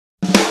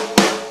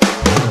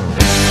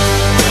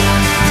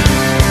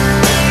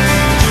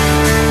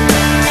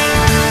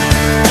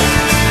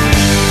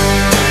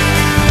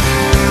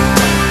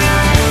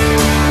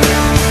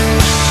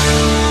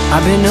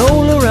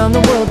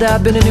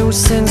I've been a new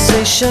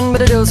sensation,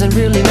 but it doesn't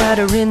really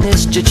matter in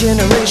this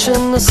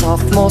generation. The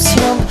sophomore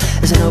slump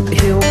is an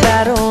uphill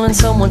battle, and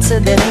someone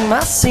said that ain't my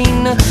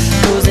scene.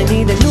 Cause they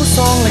need a new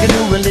song like a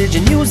new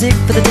religion, music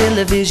for the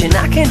television.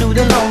 I can't do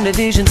the long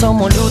division,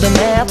 someone do the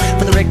math.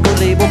 For the record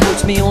label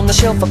puts me on the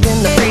shelf up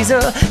in the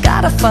freezer.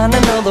 Gotta find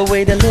another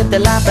way to live the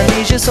life of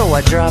leisure, so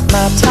I drop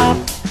my top,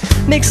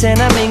 mix and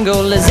I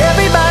mingle. Is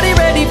everybody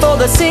ready for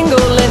the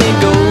single? And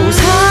it goes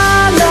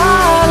ha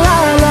la la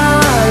la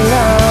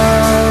la.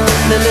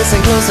 Now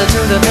listen closer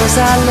to the verse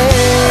I lay.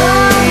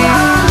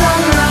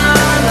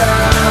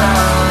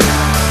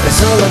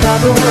 It's all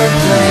about the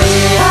wordplay.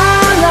 Ha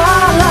la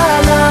la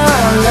la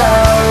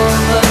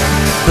love.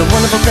 The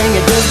wonderful thing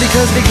it does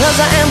because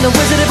I am the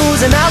wizard of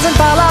oohs and ahs and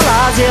fa la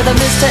la's. Yeah, the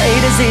Mr. A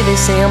to Z, they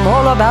say I'm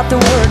all about the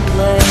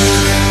wordplay.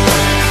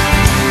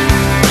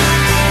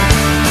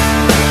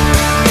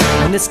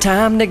 When it's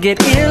time to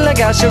get ill, I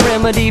got your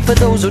remedy. For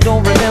those who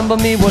don't remember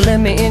me, well,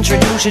 let me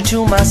introduce you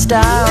to my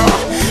style.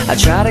 I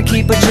try to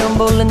keep a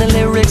jumble and the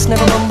lyrics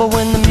never rumble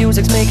when the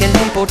music's making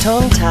people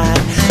tongue-tied.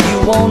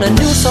 You want a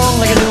new song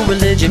like a new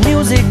religion,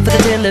 music for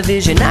the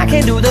television. I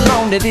can't do the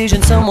long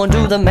division, someone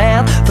do the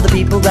math. For the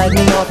people write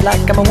me off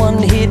like I'm a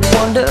one-hit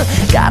wonder.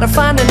 Gotta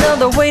find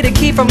another way to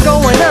keep from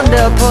going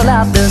under. Pull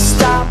out the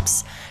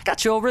stops,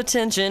 got your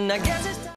attention, I guess it's